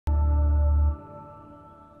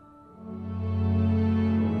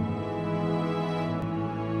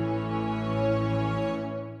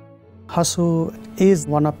Hasu is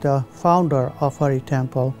one of the founder of Hari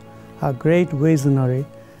Temple, a great visionary.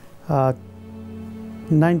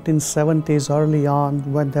 1970s early on,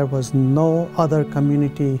 when there was no other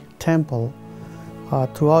community temple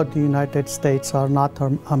throughout the United States or North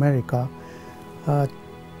America,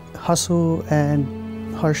 Hasu and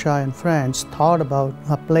Hersha and friends thought about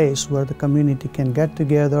a place where the community can get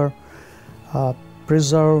together,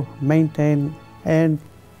 preserve, maintain, and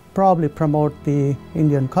probably promote the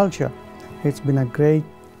Indian culture. It's been a great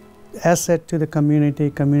asset to the community.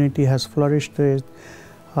 Community has flourished through it.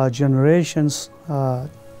 Generations have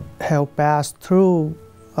passed through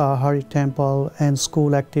Hari Temple and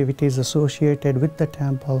school activities associated with the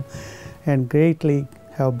temple, and greatly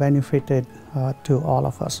have benefited to all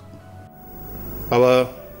of us. Our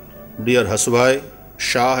dear Hasu bhai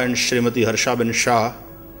Shah and Srimati Harsha Shah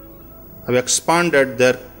have expanded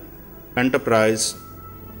their enterprise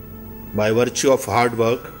by virtue of hard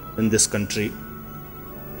work in this country,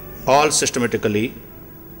 all systematically,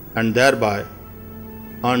 and thereby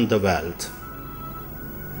earned the wealth.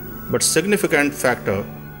 But significant factor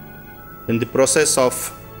in the process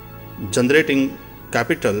of generating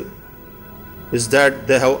capital is that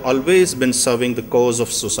they have always been serving the cause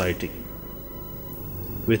of society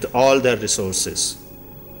with all their resources,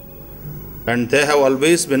 and they have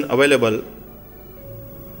always been available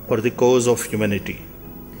for the cause of humanity.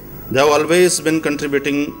 They have always been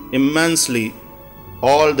contributing immensely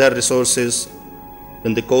all their resources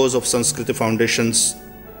in the cause of Sanskriti Foundation's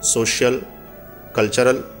social,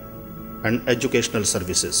 cultural, and educational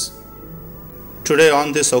services. Today,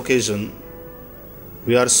 on this occasion,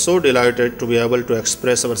 we are so delighted to be able to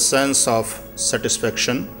express our sense of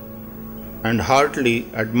satisfaction and heartily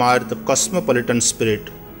admire the cosmopolitan spirit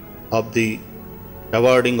of the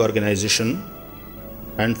awarding organization,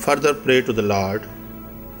 and further pray to the Lord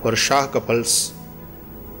for Shah couple's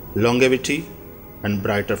longevity and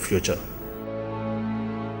brighter future.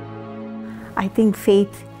 I think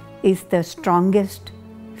faith is the strongest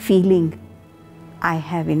feeling I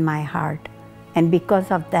have in my heart, and because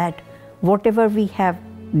of that, whatever we have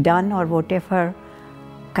done or whatever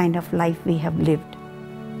kind of life we have lived,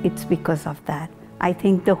 it's because of that. I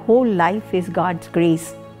think the whole life is God's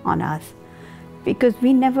grace on us, because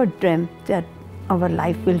we never dreamt that our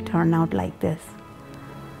life will turn out like this.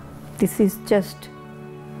 This is just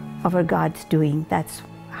our God's doing. That's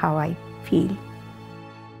how I feel.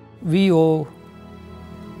 We owe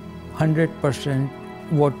 100%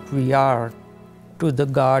 what we are to the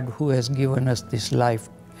God who has given us this life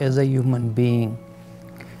as a human being.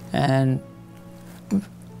 And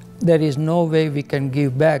there is no way we can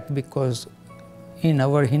give back, because in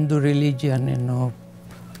our Hindu religion,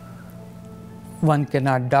 one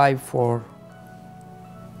cannot die for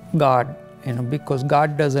God, because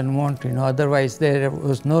God doesn't want, otherwise there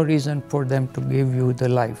was no reason for them to give you the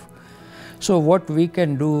life. So what we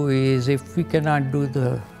can do is, if we cannot do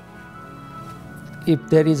if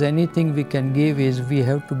there is anything we can give, is we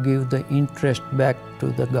have to give the interest back to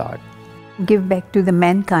the God. Give back to the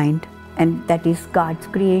mankind, and that is God's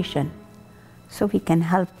creation, so we can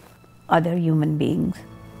help other human beings.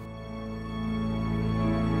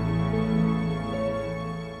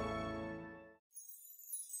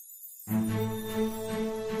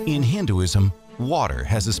 In Hinduism, water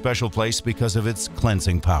has a special place because of its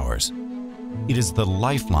cleansing powers. It is the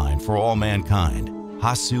lifeline for all mankind.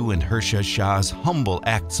 Hasu and Hersha Shah's humble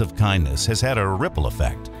acts of kindness has had a ripple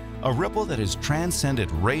effect, a ripple that has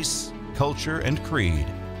transcended race, culture, and creed,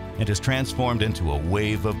 and has transformed into a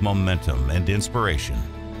wave of momentum and inspiration,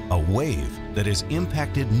 a wave that has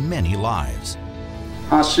impacted many lives.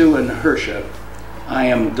 Hasu and Hersha, I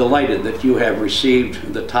am delighted that you have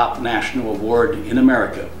received the top national award in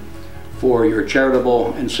America for your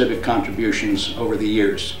charitable and civic contributions over the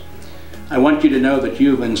years. I want you to know that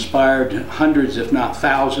you've inspired hundreds, if not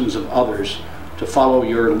thousands, of others to follow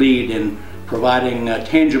your lead in providing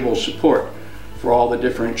tangible support for all the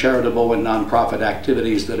different charitable and nonprofit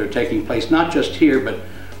activities that are taking place, not just here, but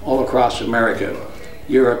all across America.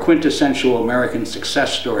 You're a quintessential American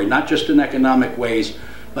success story, not just in economic ways,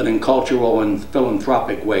 but in cultural and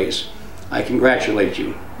philanthropic ways. I congratulate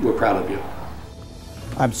you. We're proud of you.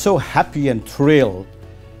 I'm so happy and thrilled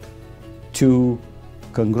to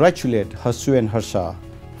congratulate Hasu and Hersha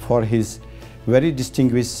for his very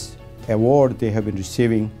distinguished award they have been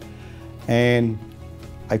receiving, and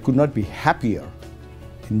I could not be happier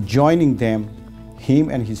in joining them, him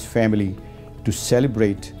and his family, to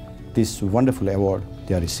celebrate this wonderful award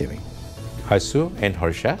they are receiving. Hasu and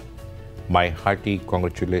Hersha, my hearty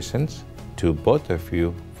congratulations to both of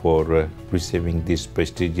you for receiving this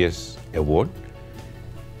prestigious award.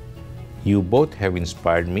 You both have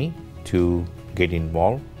inspired me to get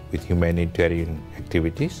involved with humanitarian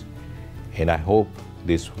activities, and I hope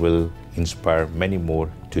this will inspire many more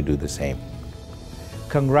to do the same.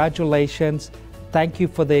 Congratulations. Thank you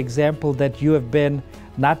for the example that you have been,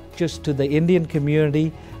 not just to the Indian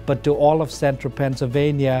community, but to all of Central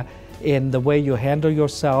Pennsylvania in the way you handle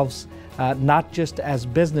yourselves, not just as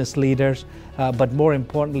business leaders, but more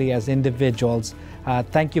importantly as individuals.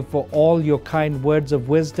 Thank you for all your kind words of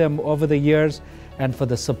wisdom over the years and for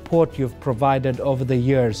the support you've provided over the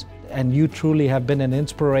years. And you truly have been an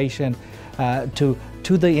inspiration to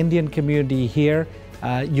the Indian community here.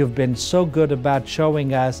 You've been so good about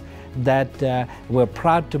showing us that we're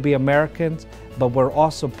proud to be Americans, but we're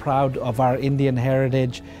also proud of our Indian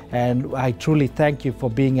heritage, and I truly thank you for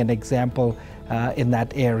being an example in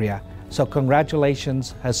that area. So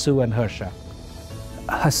congratulations, Hasu and Hersha.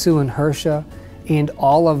 Hasu and Hersha, and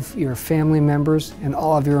all of your family members and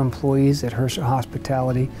all of your employees at Hersha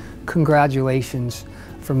Hospitality, congratulations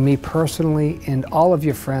from me personally and all of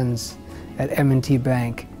your friends at M&T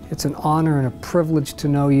Bank. It's an honor and a privilege to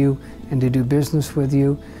know you and to do business with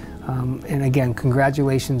you. And again,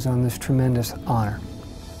 congratulations on this tremendous honor.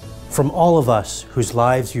 From all of us whose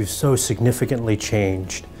lives you've so significantly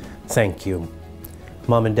changed, thank you.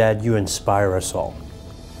 Mom and Dad, you inspire us all.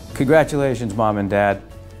 Congratulations, Mom and Dad.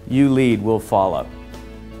 You lead, we'll follow.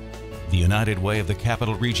 The United Way of the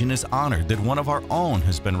Capital Region is honored that one of our own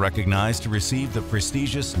has been recognized to receive the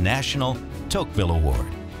prestigious National Tocqueville Award.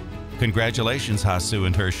 Congratulations, Hasu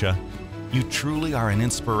and Hersha. You truly are an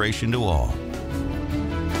inspiration to all.